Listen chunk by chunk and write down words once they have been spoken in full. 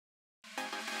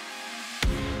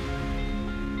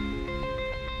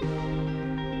Hello,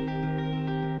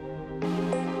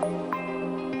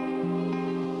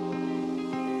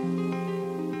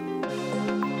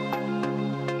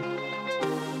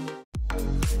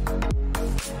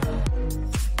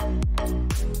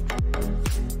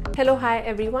 hi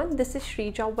everyone, this is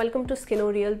Shrija. Welcome to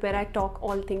SkinOreal, where I talk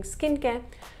all things skincare.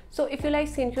 So if you like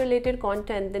skincare related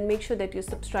content, then make sure that you're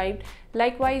subscribed.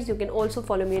 Likewise, you can also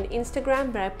follow me on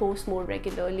Instagram, where I post more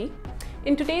regularly.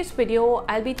 In today's video,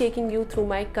 I'll be taking you through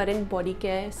my current body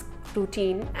care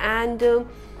routine, and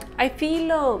I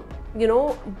feel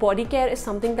body care is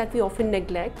something that we often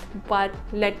neglect, but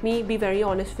let me be very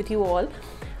honest with you all.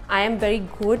 I am very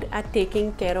good at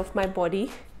taking care of my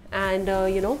body, and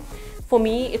for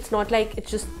me, it's not like it's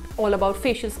just all about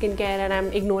facial skincare and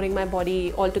I'm ignoring my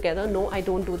body altogether. No, I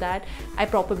don't do that. I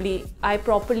properly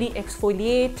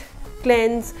exfoliate,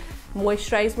 cleanse,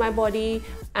 moisturize my body,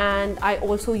 and I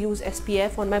also use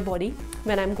SPF on my body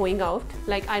when I'm going out.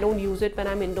 Like, I don't use it when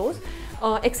I'm indoors,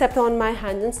 except on my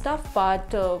hands and stuff,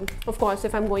 but of course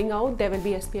if I'm going out, there will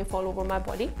be SPF all over my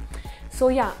body. So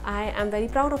yeah, I am very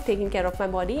proud of taking care of my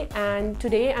body, and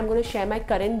today I'm going to share my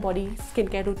current body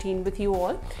skincare routine with you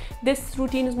all. This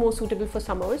routine is more suitable for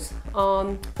summers.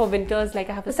 For winters, like,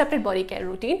 I have a separate body care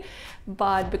routine,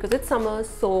 but because it's summers,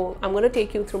 so I'm going to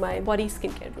take you through my body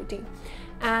skincare routine.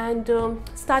 And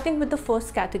starting with the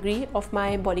first category of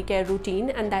my body care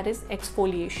routine, and that is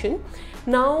exfoliation.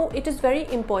 Now, it is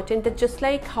very important that just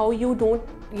like how you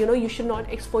should not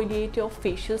exfoliate your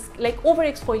facial, like over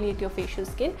exfoliate your facial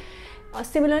skin,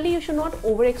 similarly you should not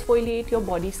over exfoliate your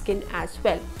body skin as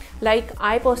well. Like,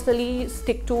 I personally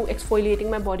stick to exfoliating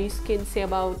my body skin, say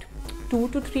about 2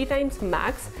 to 3 times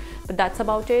max, but that's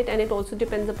about it. And it also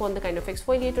depends upon the kind of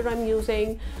exfoliator I'm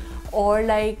using, or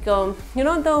like the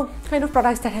kind of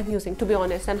products that I'm using, to be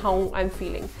honest, and how I'm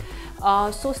feeling.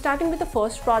 So starting with the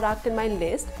first product in my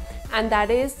list, and that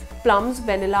is Plum's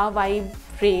Vanilla Vibe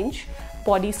range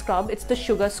body scrub. It's the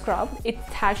sugar scrub. It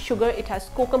has sugar, it has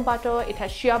coconut butter, it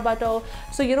has shea butter.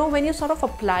 So when you sort of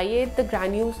apply it, the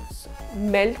granules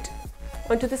melt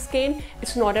onto the skin.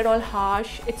 It's not at all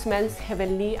harsh. It smells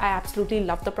heavenly. I absolutely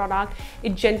love the product.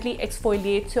 It gently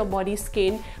exfoliates your body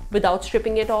skin without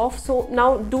stripping it off. So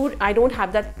now, dude, I don't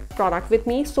have that product with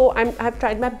me, so I've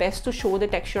tried my best to show the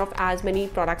texture of as many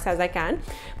products as I can,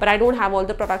 but I don't have all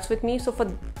the products with me. So for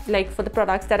the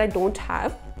products that I don't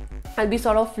have, I'll be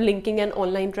sort of linking an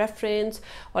online reference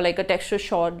or like a texture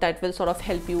shot that will sort of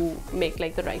help you make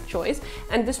like the right choice.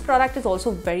 And this product is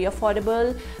also very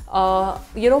affordable.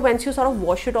 Once you sort of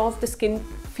wash it off, the skin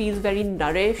feels very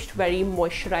nourished, very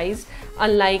moisturized,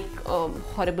 unlike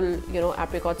horrible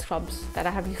apricot scrubs that I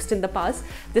have used in the past.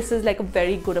 This is like a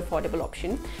very good affordable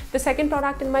option. The second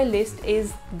product in my list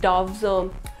is Dove's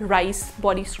rice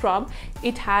body scrub.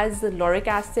 It has lauric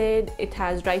acid, it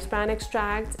has rice bran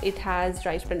extracts, it has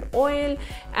rice bran oil,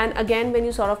 and again, when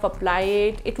you sort of apply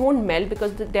it, it won't melt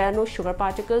because there are no sugar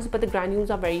particles, but the granules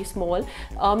are very small.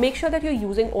 Make sure that you're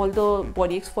using all the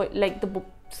body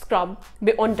scrub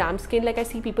on damp skin. Like, I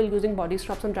see people using body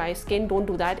scrubs on dry skin. Don't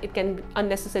do that. It can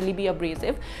unnecessarily be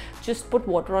abrasive. Just put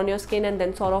water on your skin and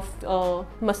then sort of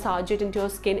massage it into your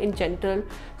skin in gentle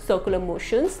circular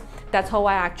motions. That's how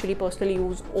I actually personally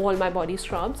use all my body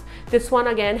scrubs. This one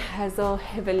again has a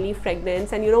heavenly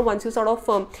fragrance, and once you sort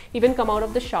of even come out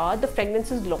of the shower, the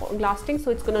fragrance is long lasting,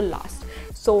 so it's gonna last.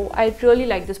 So I really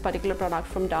like this particular product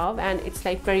from Dove, and it's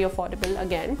like very affordable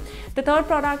again. The third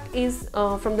product is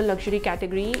from the luxury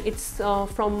category. It's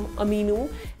from Aminu,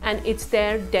 and it's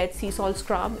their Dead Sea Salt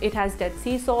scrub. It has Dead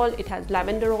Sea Salt, it has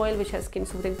lavender oil, which has skin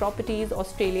soothing properties,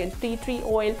 Australian tea tree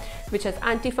oil, which has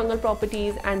antifungal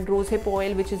properties, and rosehip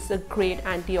oil, which is a great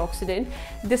antioxidant.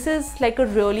 This is like a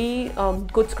really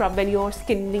good scrub when your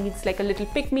skin needs like a little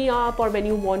pick-me-up, or when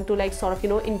you want to like sort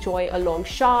of enjoy a long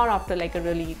shower after like a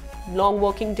really long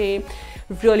working day.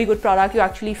 Really good product. You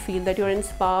actually feel that you're in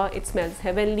spa. It smells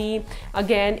heavenly.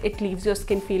 Again, it leaves your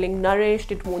skin feeling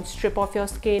nourished. It won't strip off your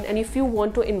skin. And if you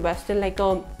want to invest in like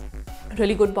a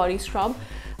really good body scrub,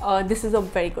 this is a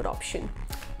very good option.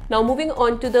 Now, moving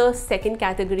on to the second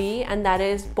category, and that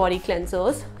is body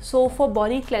cleansers. So for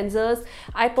body cleansers,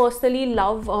 I personally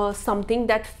love something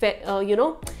that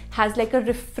has like a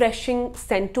refreshing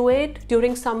scent to it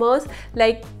during summers.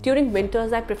 Like during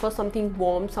winters, I prefer something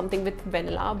warm, something with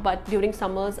vanilla, but during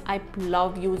summers, I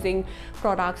love using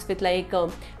products with like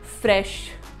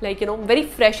fresh, very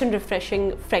fresh and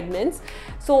refreshing fragrance.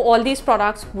 So all these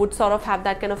products would sort of have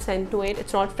that kind of scent to it.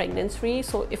 It's not fragrance free,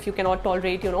 so if you cannot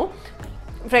tolerate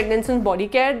fragrance in body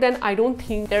care, then I don't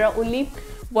think there are only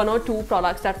 1 or 2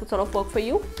 products that would sort of work for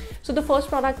you. So the first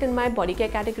product in my body care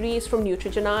category is from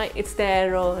Neutrogena. It's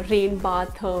their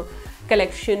Rainbath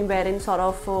collection wherein sort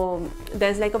of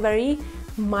there's like a very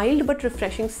mild but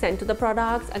refreshing scent to the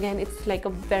products. Again, it's like a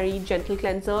very gentle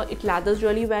cleanser. It lathers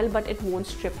really well, but it won't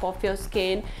strip off your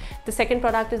skin. The second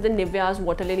product is the Nivea's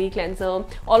Waterlily cleanser.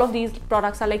 All of these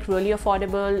products are like really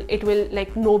affordable. It will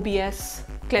like no BS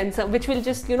cleanser, which will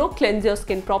just, you know, cleanse your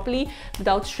skin properly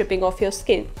without stripping off your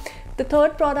skin. The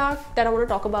third product that I want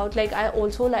to talk about, like I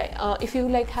also like if you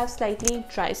like have slightly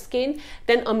dry skin,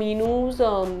 then Aminu's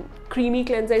creamy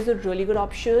cleanser is a really good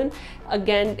option.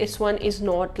 Again, this one is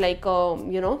not like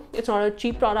you know, it's not a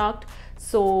cheap product.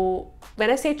 So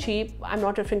when I say cheap, I'm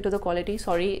not referring to the quality,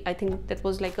 sorry, I think that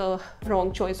was like a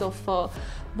wrong choice of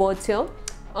words here.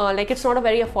 Like it's not a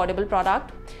very affordable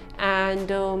product,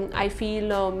 and I feel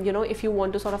you know, if you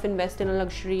want to sort of invest in a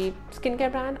luxury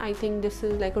skincare brand, I think this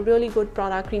is like a really good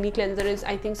product. Creamy cleanser is,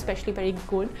 I think, especially very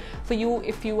good for you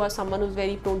if you are someone who's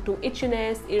very prone to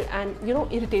itchiness and, you know,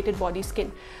 irritated body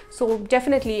skin. So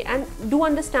definitely, and do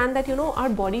understand that, you know, our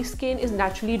body skin is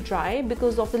naturally dry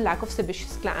because of the lack of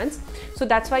sebaceous glands. So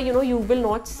that's why, you know, you will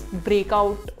not break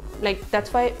out. Like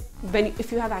that's why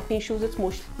if you have acne issues, it's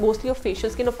mostly your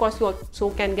facial skin. Of course, you also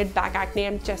can get back acne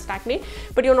and chest acne,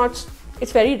 but you're not,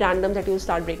 it's very random that you'll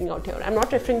start breaking out here. I'm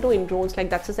not referring to ingrowns, like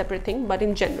that's a separate thing, but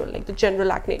in general, like the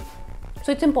general acne.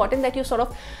 So it's important that you sort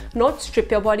of not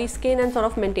strip your body skin and sort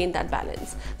of maintain that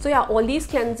balance. So yeah, all these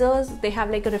cleansers, they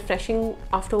have like a refreshing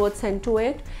afterwards scent to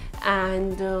it,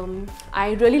 and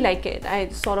I really like it. I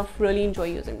sort of really enjoy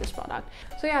using this product.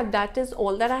 So yeah, that is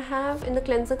all that I have in the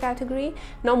cleanser category.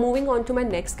 Now moving on to my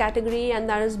next category, and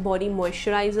that is body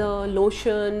moisturizer,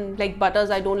 lotion, like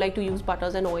butters. I don't like to use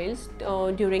butters and oils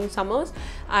during summers.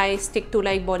 I stick to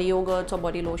like body yogurts or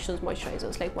body lotions,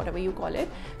 moisturizers, like whatever you call it.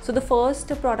 So the first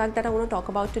product that I want to talk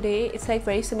about today, it's like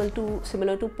very similar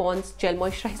to Pond's gel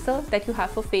moisturizer that you have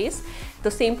for face.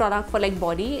 The same product for like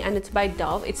body, and it's by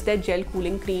Dove. It's their gel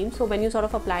cooling cream. So when you sort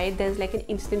of apply it, there's like an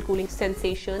instant cooling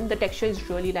sensation. The texture is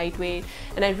really lightweight,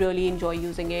 and I really enjoy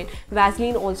using it.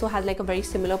 Vaseline also has like a very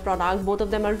similar product. Both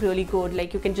of them are really good.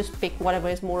 Like you can just pick whatever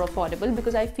is more affordable,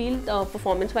 because I feel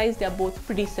performance wise they are both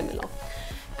pretty similar.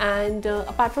 And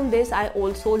apart from this, I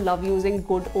also love using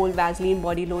good old Vaseline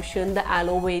body lotion, the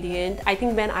Aloe variant. I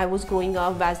think when I was growing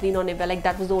up, Vaseline or Nivea, like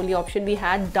that was the only option we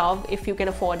had. Dove, if you can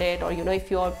afford it, or you know,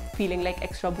 if you're feeling like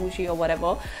extra bougie or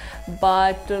whatever.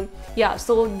 But yeah,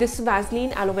 so this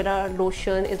Vaseline aloe vera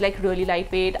lotion is like really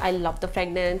lightweight. I love the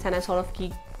fragrance, and I sort of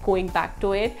keep going back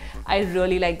to it. I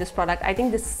really like this product. I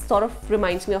think this sort of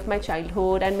reminds me of my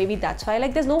childhood, and maybe that's why,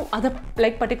 like there's no other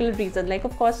like particular reason. Like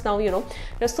of course now, you know,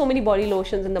 there's so many body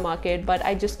lotions in the market, but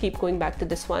I just keep going back to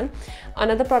this one.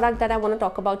 Another product that I want to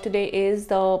talk about today is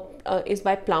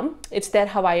by Plum. It's their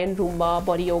Hawaiian Rumba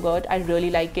body yogurt. I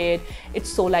really like it.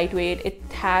 It's so lightweight. It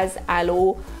has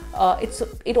aloe.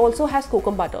 It also has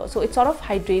cocoa butter, so it sort of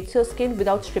hydrates your skin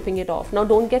without stripping it off. Now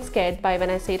don't get scared by when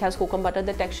I say it has cocoa butter.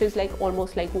 The texture is like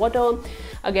almost like water.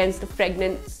 Again, the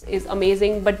fragrance is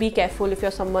amazing, but be careful if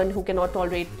you're someone who cannot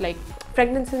tolerate like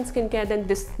fragrance in skincare, then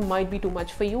this might be too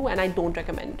much for you, and I don't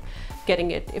recommend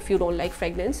getting it if you don't like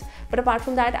fragrance. But apart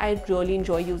from that, I really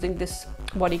enjoy using this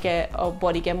body care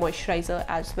moisturizer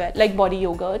as well, like body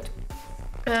yogurt.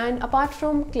 And apart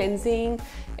from cleansing,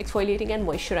 exfoliating and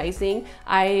moisturizing,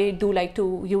 I do like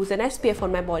to use an SPF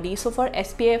on my body. So for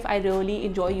SPF, I really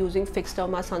enjoy using Fix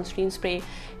Derma sunscreen spray.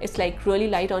 It's like really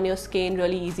light on your skin,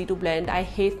 really easy to blend. I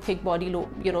hate thick body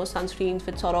sunscreens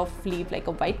which sort of leave like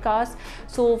a white cast.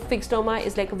 So Fix Derma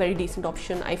is like a very decent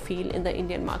option, I feel, in the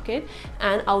Indian market.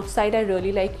 And outside, I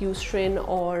really like Eucerin,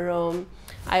 or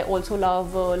I also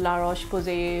love La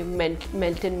Roche-Posay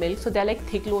Melt in Milk. So they're like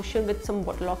thick lotion with some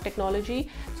bottle lock technology.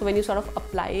 So when you sort of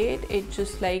apply it, it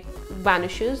just like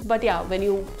vanishes. But yeah, when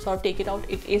you sort of take it out,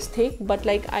 it is thick. But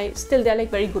like they're like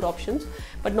very good options,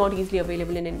 but not easily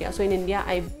available in India. So in India,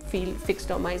 I feel Fix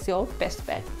Derma is your best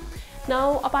bet.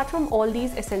 Now, apart from all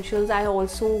these essentials, I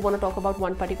also want to talk about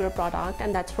one particular product,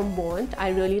 and that's from Bond. I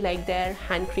really like their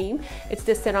hand cream. It's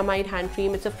this ceramide hand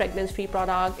cream. It's a fragrance-free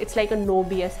product. It's like a no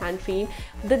BS hand cream.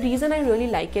 The reason I really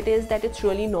like it is that it's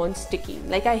really non-sticky.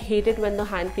 Like I hate it when the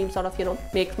hand cream sort of, you know,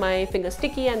 makes my fingers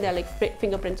sticky and they're like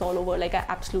fingerprints all over. Like I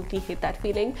absolutely hate that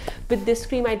feeling. With this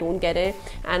cream, I don't get it,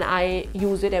 and I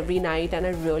use it every night, and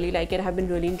I really like it. I've been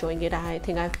really enjoying it. I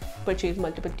think I've purchased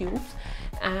multiple tubes.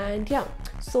 And yeah,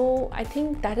 so I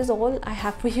think that is all I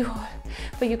have for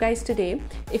you guys today.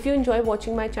 If you enjoy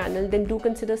watching my channel, then do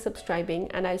consider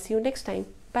subscribing, and I'll see you next time.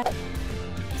 Bye.